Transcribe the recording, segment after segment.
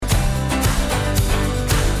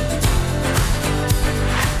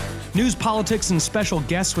News, politics, and special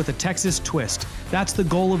guests with a Texas twist. That's the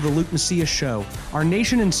goal of the Luke Macias Show. Our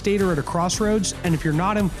nation and state are at a crossroads, and if you're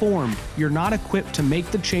not informed, you're not equipped to make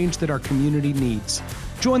the change that our community needs.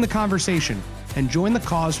 Join the conversation and join the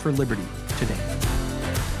cause for liberty today.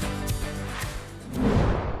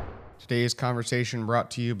 Today's conversation brought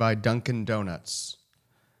to you by Dunkin' Donuts.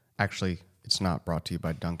 Actually, it's not brought to you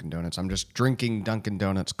by Dunkin' Donuts. I'm just drinking Dunkin'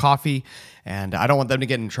 Donuts coffee, and I don't want them to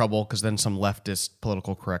get in trouble because then some leftist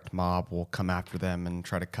political correct mob will come after them and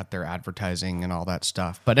try to cut their advertising and all that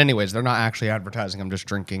stuff. But anyways, they're not actually advertising. I'm just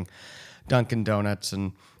drinking Dunkin' Donuts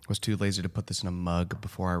and was too lazy to put this in a mug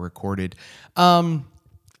before I recorded.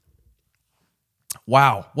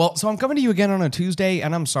 Wow. Well, so I'm coming to you again on a Tuesday,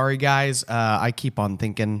 and I'm sorry, guys. I keep on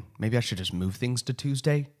thinking maybe I should just move things to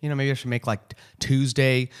Tuesday. You know, maybe I should make like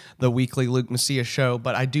Tuesday the weekly Luke Macias show,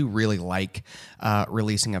 but I do really like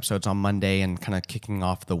releasing episodes on Monday and kind of kicking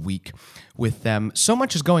off the week with them. So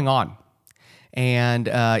much is going on. And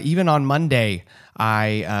even on Monday,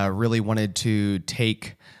 I really wanted to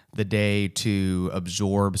take the day to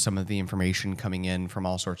absorb some of the information coming in from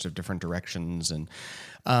all sorts of different directions and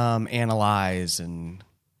analyze and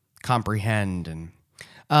comprehend. And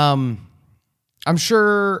I'm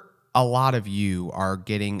sure a lot of you are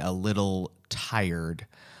getting a little tired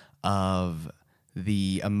of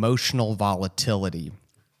the emotional volatility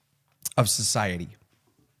of society.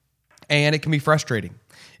 And it can be frustrating.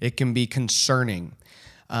 It can be concerning.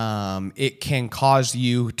 It can cause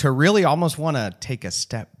you to really almost want to take a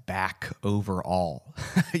step back overall.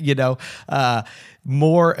 You know,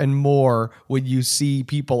 more and more when you see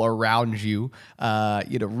people around you,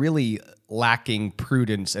 really lacking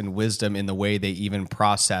prudence and wisdom in the way they even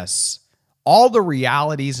process all the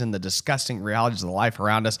realities and the disgusting realities of the life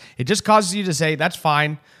around us, it just causes you to say, that's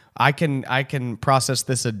fine. I can process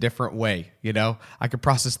this a different way. You know, I can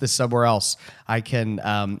process this somewhere else. I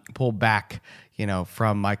can pull back,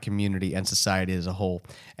 from my community and society as a whole.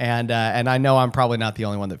 And I know I'm probably not the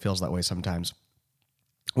only one that feels that way sometimes.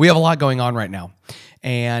 We have a lot going on right now,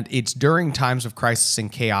 and it's during times of crisis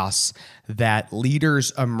and chaos that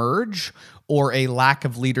leaders emerge or a lack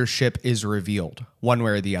of leadership is revealed, one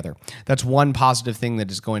way or the other. That's one positive thing that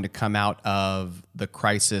is going to come out of the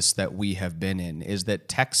crisis that we have been in, is that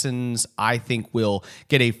Texans, I think, will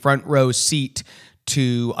get a front row seat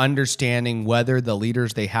to understanding whether the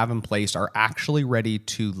leaders they have in place are actually ready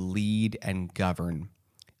to lead and govern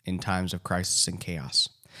in times of crisis and chaos.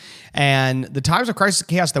 And the times of crisis and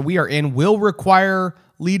chaos that we are in will require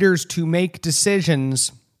leaders to make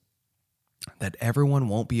decisions that everyone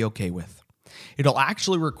won't be okay with. It'll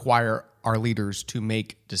actually require our leaders to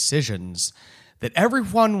make decisions that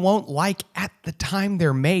everyone won't like at the time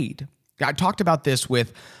they're made. I talked about this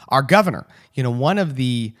with our governor. One of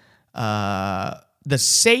the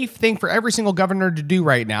safe thing for every single governor to do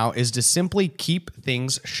right now is to simply keep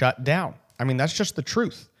things shut down. I mean, that's just the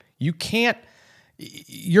truth.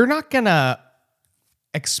 You're not going to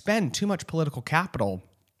expend too much political capital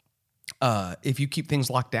if you keep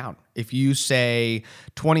things locked down. If you say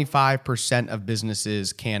 25% of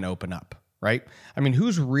businesses can open up, right? I mean,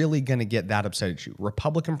 who's really going to get that upset at you?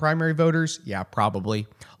 Republican primary voters? Yeah, probably.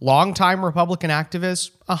 Longtime Republican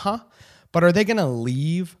activists? But are they going to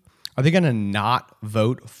leave? Are they going to not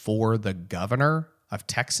vote for the governor of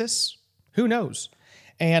Texas? Who knows?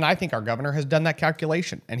 And I think our governor has done that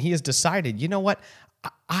calculation, and he has decided, you know what?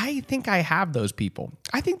 I think I have those people.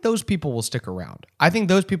 I think those people will stick around. I think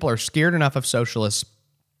those people are scared enough of socialists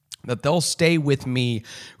that they'll stay with me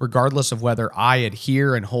regardless of whether I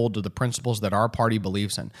adhere and hold to the principles that our party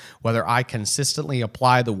believes in, whether I consistently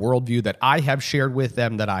apply the worldview that I have shared with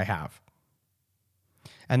them that I have.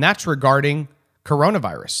 And that's regarding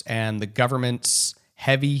coronavirus and the government's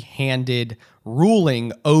heavy-handed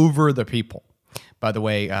ruling over the people. By the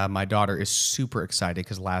way, my daughter is super excited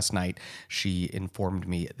because last night she informed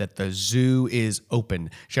me that the zoo is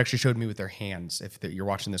open. She actually showed me with her hands. If you're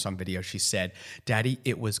watching this on video, she said, "Daddy,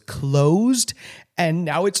 it was closed and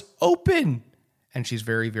now it's open." And she's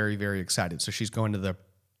very, very, very excited. So she's going to the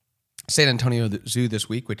San Antonio Zoo this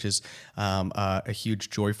week, which is a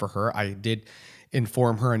huge joy for her. I did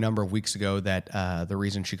inform her a number of weeks ago that the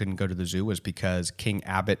reason she couldn't go to the zoo was because King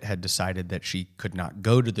Abbott had decided that she could not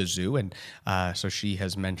go to the zoo. And so she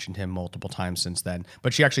has mentioned him multiple times since then.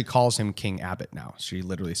 But she actually calls him King Abbott now. She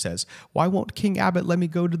literally says, "Why won't King Abbott let me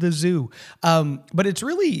go to the zoo?" But it's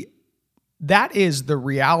really, that is the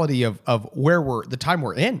reality of where the time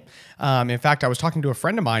we're in. In fact, I was talking to a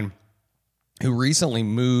friend of mine who recently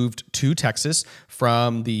moved to Texas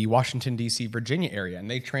from the Washington, D.C., Virginia area. And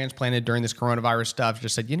they transplanted during this coronavirus stuff,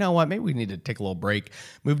 just said, you know what, maybe we need to take a little break,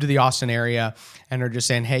 move to the Austin area, and are just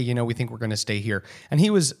saying, hey, you know, we think we're going to stay here. And he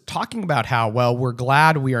was talking about how, well, we're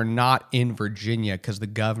glad we are not in Virginia because the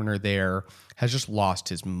governor there has just lost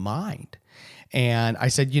his mind. And I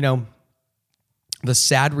said, you know, the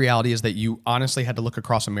sad reality is that you honestly had to look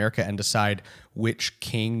across America and decide which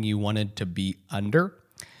king you wanted to be under,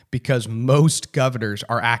 because most governors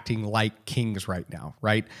are acting like kings right now,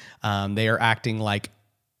 right? They are acting like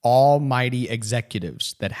almighty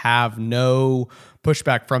executives that have no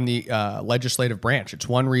pushback from the legislative branch. It's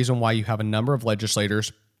one reason why you have a number of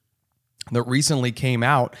legislators that recently came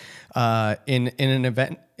out in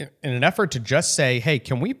an effort to just say, hey,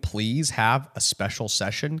 can we please have a special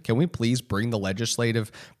session? Can we please bring the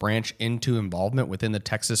legislative branch into involvement within the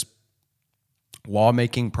Texas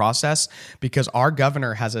lawmaking process? Because our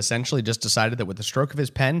governor has essentially just decided that with the stroke of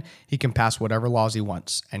his pen, he can pass whatever laws he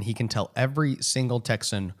wants, and he can tell every single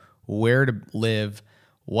Texan where to live,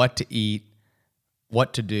 what to eat,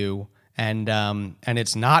 what to do. And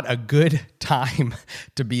it's not a good time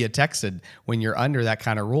to be a Texan when you're under that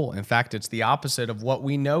kind of rule. In fact, it's the opposite of what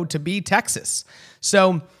we know to be Texas.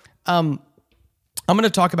 So I'm going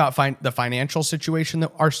to talk about the financial situation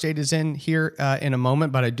that our state is in here in a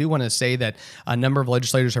moment, but I do want to say that a number of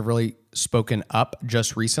legislators have really spoken up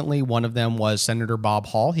just recently. One of them was Senator Bob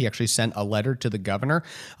Hall. He actually sent a letter to the governor.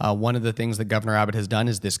 One of the things that Governor Abbott has done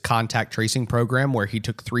is this contact tracing program where he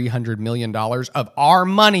took $300 million of our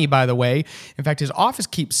money, by the way. In fact, his office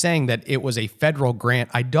keeps saying that it was a federal grant.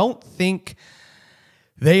 I don't think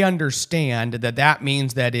they understand that that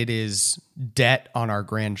means that it is debt on our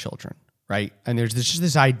grandchildren. Right. And there's just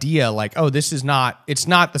this idea like, oh, it's not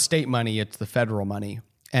the state money, it's the federal money.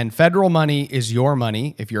 And federal money is your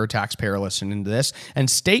money if you're a taxpayer listening to this. And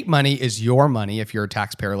state money is your money if you're a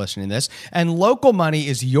taxpayer listening to this. And local money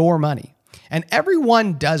is your money. And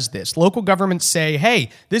everyone does this. Local governments say, hey,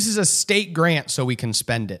 this is a state grant so we can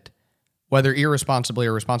spend it. Whether irresponsibly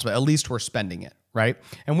or responsibly, at least we're spending it. Right.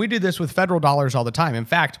 And we do this with federal dollars all the time. In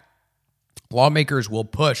fact, lawmakers will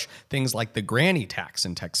push things like the granny tax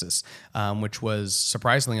in Texas, which was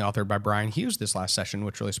surprisingly authored by Brian Hughes this last session,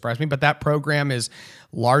 which really surprised me. But that program is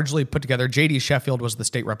largely put together. J.D. Sheffield was the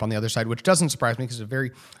state rep on the other side, which doesn't surprise me because he's a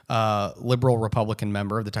very liberal Republican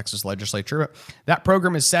member of the Texas legislature. That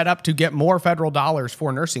program is set up to get more federal dollars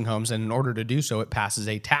for nursing homes, and in order to do so, it passes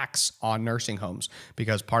a tax on nursing homes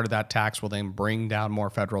because part of that tax will then bring down more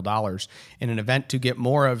federal dollars in an event to get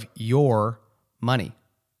more of your money.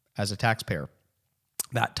 As a taxpayer,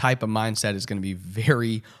 that type of mindset is going to be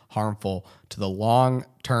very harmful to the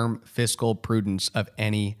long-term fiscal prudence of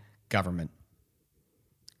any government.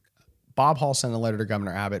 Bob Hall sent a letter to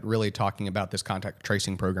Governor Abbott really talking about this contact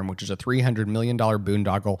tracing program, which is a $300 million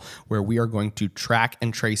boondoggle where we are going to track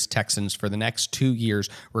and trace Texans for the next 2 years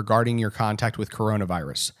regarding your contact with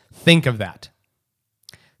coronavirus. Think of that.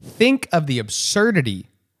 Think of the absurdity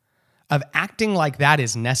of acting like that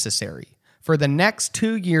is necessary. For the next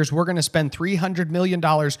 2 years, we're going to spend $300 million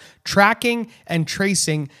tracking and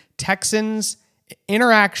tracing Texans'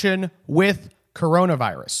 interaction with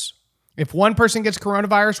coronavirus. If one person gets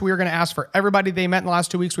coronavirus, we are going to ask for everybody they met in the last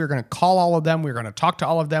 2 weeks. We are going to call all of them. We're going to talk to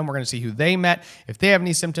all of them. We're going to see who they met, if they have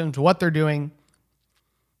any symptoms, what they're doing.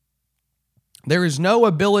 There is no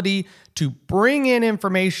ability to bring in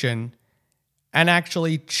information and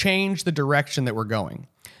actually change the direction that we're going.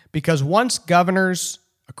 Because once governors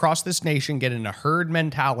across this nation get in a herd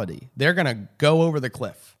mentality, they're going to go over the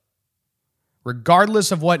cliff, regardless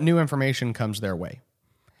of what new information comes their way.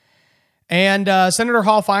 And Senator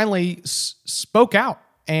Hall finally spoke out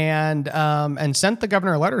and sent the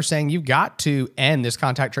governor a letter saying you've got to end this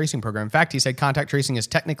contact tracing program. In fact, he said contact tracing is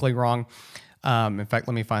technically wrong. In fact,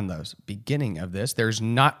 let me find those. Beginning of this, there's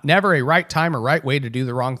never a right time or right way to do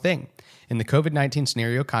the wrong thing. In the COVID-19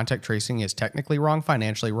 scenario, contact tracing is technically wrong,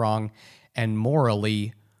 financially wrong, and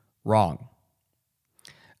morally wrong.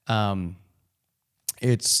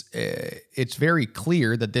 It's very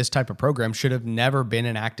clear that this type of program should have never been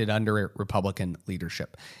enacted under Republican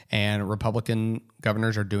leadership, and Republican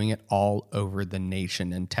governors are doing it all over the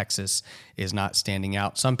nation, and Texas is not standing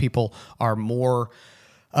out. Some people are more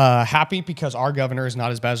happy because our governor is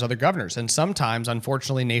not as bad as other governors, and sometimes,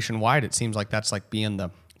 unfortunately, nationwide, it seems like that's like being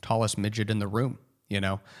the tallest midget in the room. You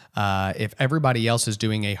know, if everybody else is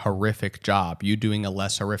doing a horrific job, you doing a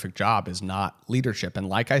less horrific job is not leadership. And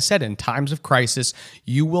like I said, in times of crisis,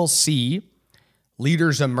 you will see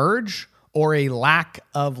leaders emerge or a lack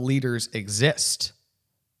of leaders exist.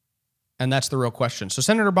 And that's the real question. So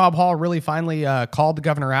Senator Bob Hall really finally called the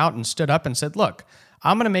governor out and stood up and said, look,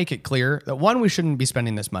 I'm going to make it clear that one, we shouldn't be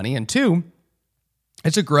spending this money, and two,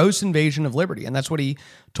 it's a gross invasion of liberty. And that's what he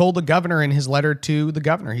told the governor in his letter to the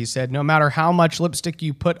governor. He said, no matter how much lipstick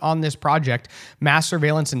you put on this project, mass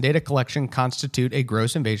surveillance and data collection constitute a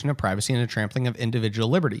gross invasion of privacy and a trampling of individual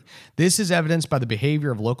liberty. This is evidenced by the behavior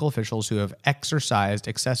of local officials who have exercised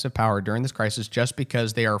excessive power during this crisis just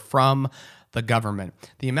because they are from the government.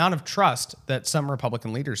 The amount of trust that some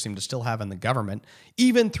Republican leaders seem to still have in the government,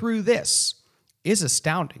 even through this, is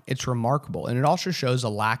astounding. It's remarkable. And it also shows a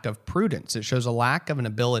lack of prudence. It shows a lack of an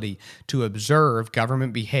ability to observe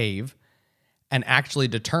government behave and actually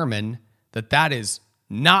determine that that is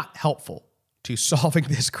not helpful to solving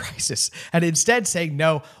this crisis. And instead saying,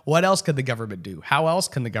 no, what else can the government do? How else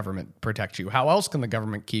can the government protect you? How else can the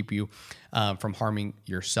government keep you from harming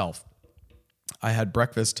yourself? I had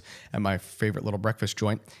breakfast at my favorite little breakfast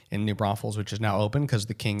joint in New Braunfels, which is now open because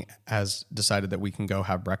the king has decided that we can go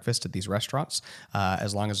have breakfast at these restaurants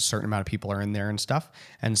as long as a certain amount of people are in there and stuff.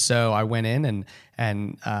 And so I went in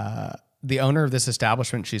and the owner of this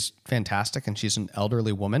establishment, she's fantastic, and she's an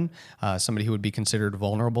elderly woman, somebody who would be considered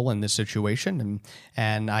vulnerable in this situation.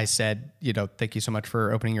 And I said, thank you so much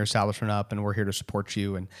for opening your establishment up, and we're here to support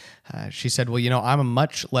you. And she said, well, I'm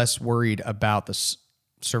much less worried about this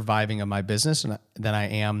surviving of my business than I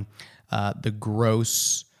am the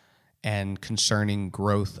gross and concerning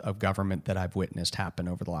growth of government that I've witnessed happen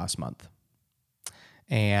over the last month.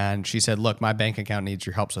 And she said, look, my bank account needs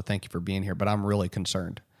your help, so thank you for being here, but I'm really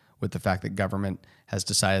concerned with the fact that government has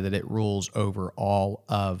decided that it rules over all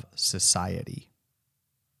of society.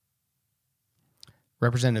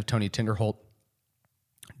 Representative Tony Tinderholt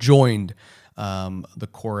joined the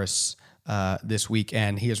chorus this week,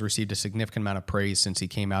 and he has received a significant amount of praise since he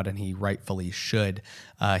came out, and he rightfully should.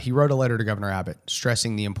 He wrote a letter to Governor Abbott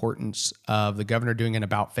stressing the importance of the governor doing an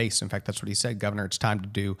about face. In fact, that's what he said. Governor, it's time to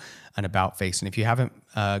do an about face. And if you haven't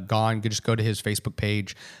gone, just go to his Facebook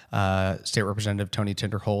page, State Representative Tony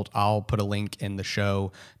Tinderholt. I'll put a link in the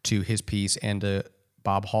show to his piece and to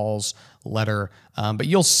Bob Hall's letter. But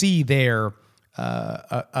you'll see there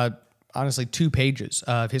honestly 2 pages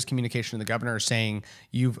of his communication to the governor saying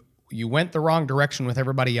you went the wrong direction with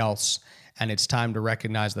everybody else, and it's time to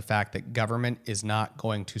recognize the fact that government is not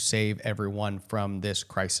going to save everyone from this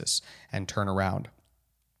crisis and turn around.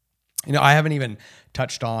 I haven't even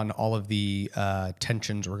touched on all of the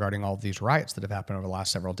tensions regarding all of these riots that have happened over the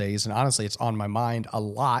last several days. And honestly, it's on my mind a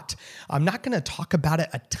lot. I'm not going to talk about it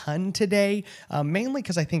a ton today, mainly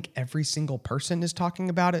because I think every single person is talking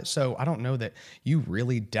about it. So I don't know that you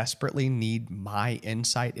really desperately need my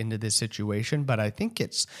insight into this situation. But I think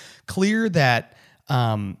it's clear that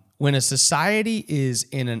when a society is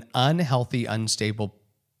in an unhealthy, unstable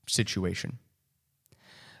situation,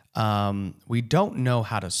 we don't know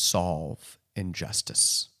how to solve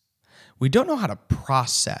injustice. We don't know how to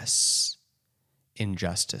process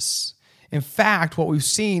injustice. In fact, what we've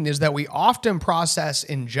seen is that we often process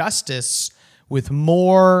injustice with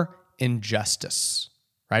more injustice,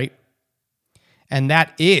 right? And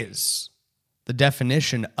that is the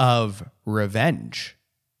definition of revenge.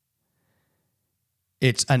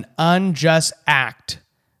 It's an unjust act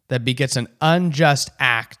that begets an unjust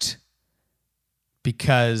act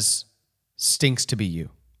because stinks to be you.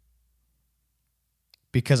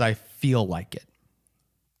 Because I feel like it.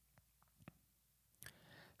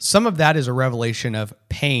 Some of that is a revelation of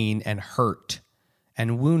pain and hurt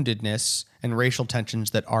and woundedness and racial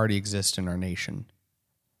tensions that already exist in our nation.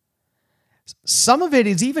 Some of it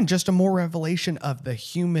is even just a more revelation of the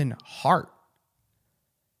human heart.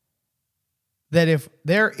 That if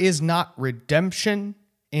there is not redemption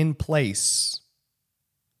in place,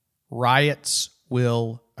 riots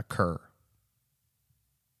will occur.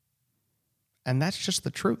 And that's just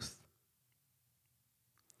the truth.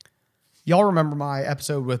 Y'all remember my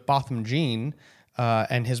episode with Botham Jean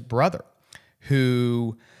and his brother,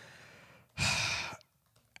 who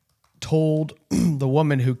told the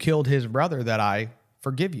woman who killed his brother that I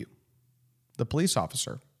forgive you, the police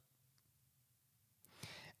officer.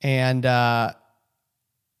 And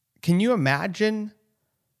can you imagine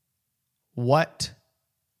what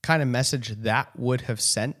kind of message that would have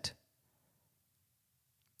sent?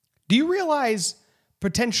 Do you realize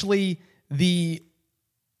potentially the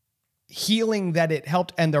healing that it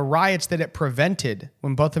helped and the riots that it prevented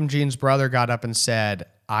when Botham Jean's brother got up and said,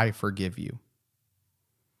 I forgive you,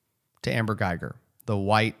 to Amber Geiger, the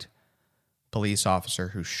white police officer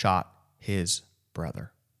who shot his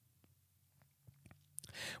brother?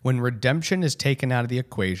 When redemption is taken out of the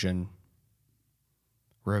equation,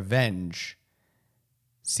 revenge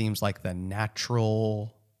seems like the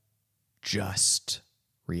natural, just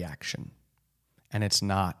reaction. And it's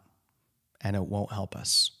not. and it won't help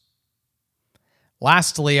us.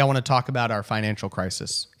 Lastly, I want to talk about our financial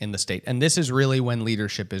crisis in the state. And this is really when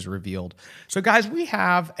leadership is revealed. So guys, we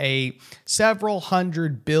have a several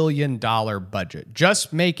 $100 billion budget.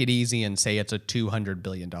 Just make it easy and say it's a $200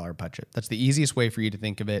 billion budget. That's the easiest way for you to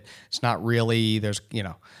think of it. It's not really,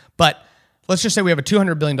 but let's just say we have a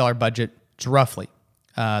 $200 billion budget. It's roughly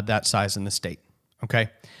that size in the state,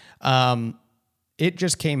 okay? It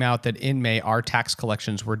just came out that in May, our tax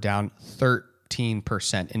collections were down 13%.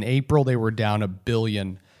 In April, they were down $1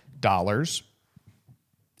 billion,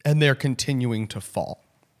 and they're continuing to fall.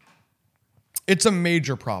 It's a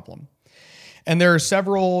major problem. And there are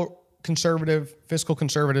several fiscal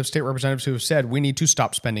conservative state representatives who have said we need to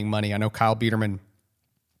stop spending money. I know Kyle Biederman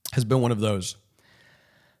has been one of those.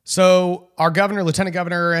 So our governor, lieutenant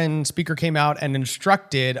governor, and speaker came out and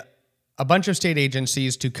instructed a bunch of state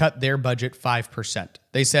agencies to cut their budget 5%.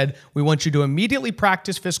 They said, we want you to immediately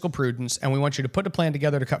practice fiscal prudence, and we want you to put a plan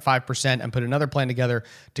together to cut 5% and put another plan together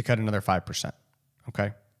to cut another 5%.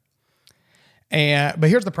 Okay? But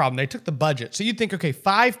here's the problem. They took the budget. So you'd think, okay,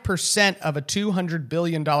 5% of a $200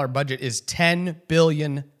 billion budget is $10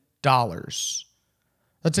 billion.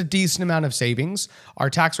 That's a decent amount of savings.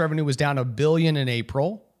 Our tax revenue was down $1 billion in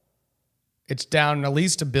April. It's down at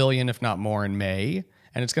least $1 billion, if not more, in May.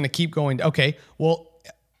 And it's going to keep going. Okay, well,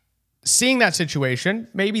 seeing that situation,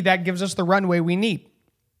 maybe that gives us the runway we need.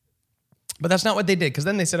 But that's not what they did, because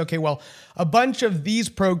then they said, okay, well, a bunch of these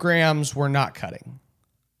programs we're not cutting.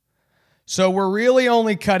 So we're really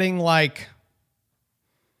only cutting like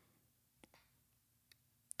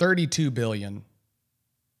 $32 billion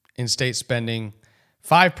in state spending,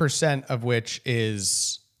 5% of which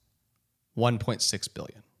is $1.6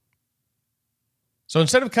 billion. So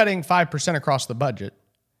instead of cutting 5% across the budget,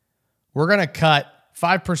 we're going to cut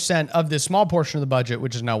 5% of this small portion of the budget,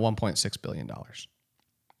 which is now $1.6 billion.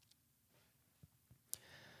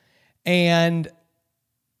 And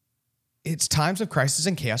it's times of crisis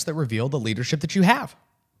and chaos that reveal the leadership that you have.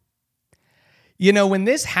 You know, when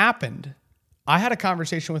this happened, I had a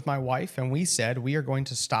conversation with my wife, and we said we are going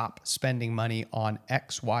to stop spending money on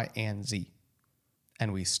X, Y, and Z.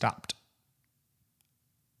 And we stopped.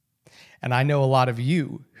 And I know a lot of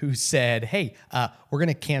you who said, hey, we're going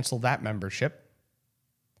to cancel that membership.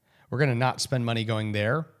 We're going to not spend money going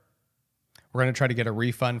there. We're going to try to get a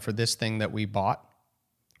refund for this thing that we bought.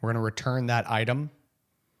 We're going to return that item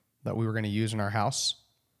that we were going to use in our house.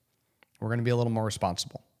 We're going to be a little more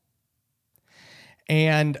responsible.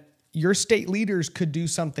 And your state leaders could do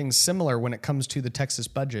something similar when it comes to the Texas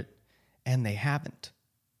budget, and they haven't.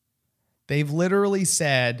 They've literally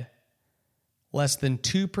said less than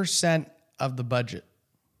 2% of the budget,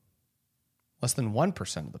 less than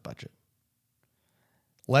 1% of the budget.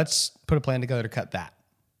 Let's put a plan together to cut that.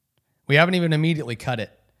 We haven't even immediately cut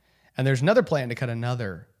it. And there's another plan to cut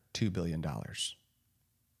another $2 billion.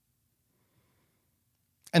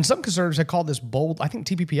 And some conservatives have called this bold. I think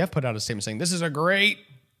TPPF put out a statement saying this is a great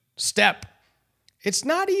step. It's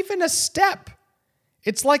not even a step.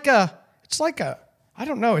 It's like a, I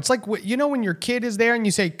don't know. It's like, you know, when your kid is there and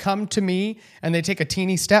you say, come to me, and they take a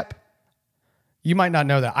teeny step. You might not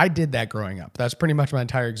know that. I did that growing up. That's pretty much my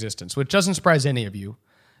entire existence, which doesn't surprise any of you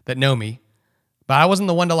that know me. But I wasn't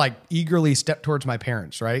the one to like eagerly step towards my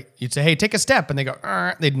parents, right? You'd say, hey, take a step. And they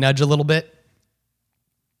go, they'd nudge a little bit.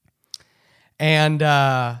 And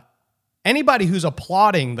anybody who's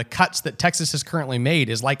applauding the cuts that Texas has currently made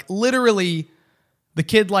is like literally the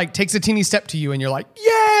kid like takes a teeny step to you and you're like,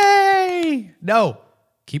 yay! No,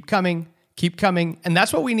 keep coming. And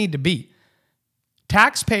that's what we need to be.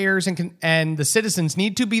 Taxpayers and the citizens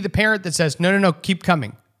need to be the parent that says, no, keep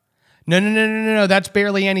coming. No, that's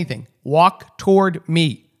barely anything. Walk toward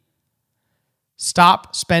me.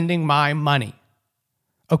 Stop spending my money.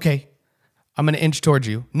 Okay, I'm going to inch towards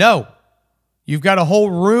you. No, you've got a whole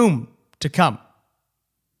room to come.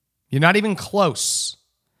 You're not even close.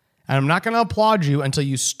 And I'm not going to applaud you until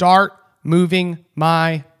you start moving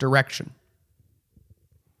my direction.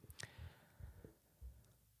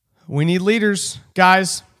 We need leaders.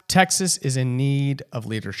 Guys, Texas is in need of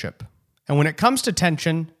leadership. And when it comes to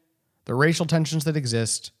tension, the racial tensions that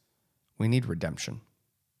exist, we need redemption.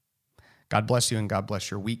 God bless you and God bless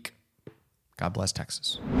your week. God bless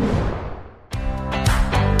Texas.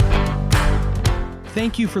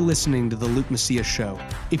 Thank you for listening to The Luke Macias Show.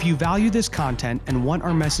 If you value this content and want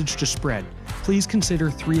our message to spread, please consider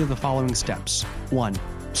 3 of the following steps. 1,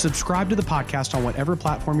 subscribe to the podcast on whatever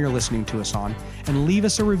platform you're listening to us on and leave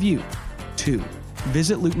us a review. 2,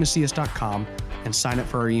 visit lukemacias.com and sign up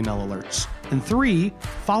for our email alerts. And 3,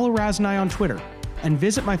 follow Raz and I on Twitter and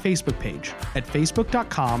visit my Facebook page at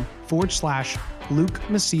facebook.com/Luke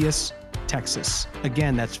Macias Texas.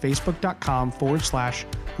 Again, that's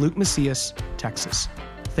facebook.com/Luke Macias, Texas.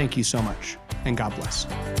 Thank you so much, and God bless.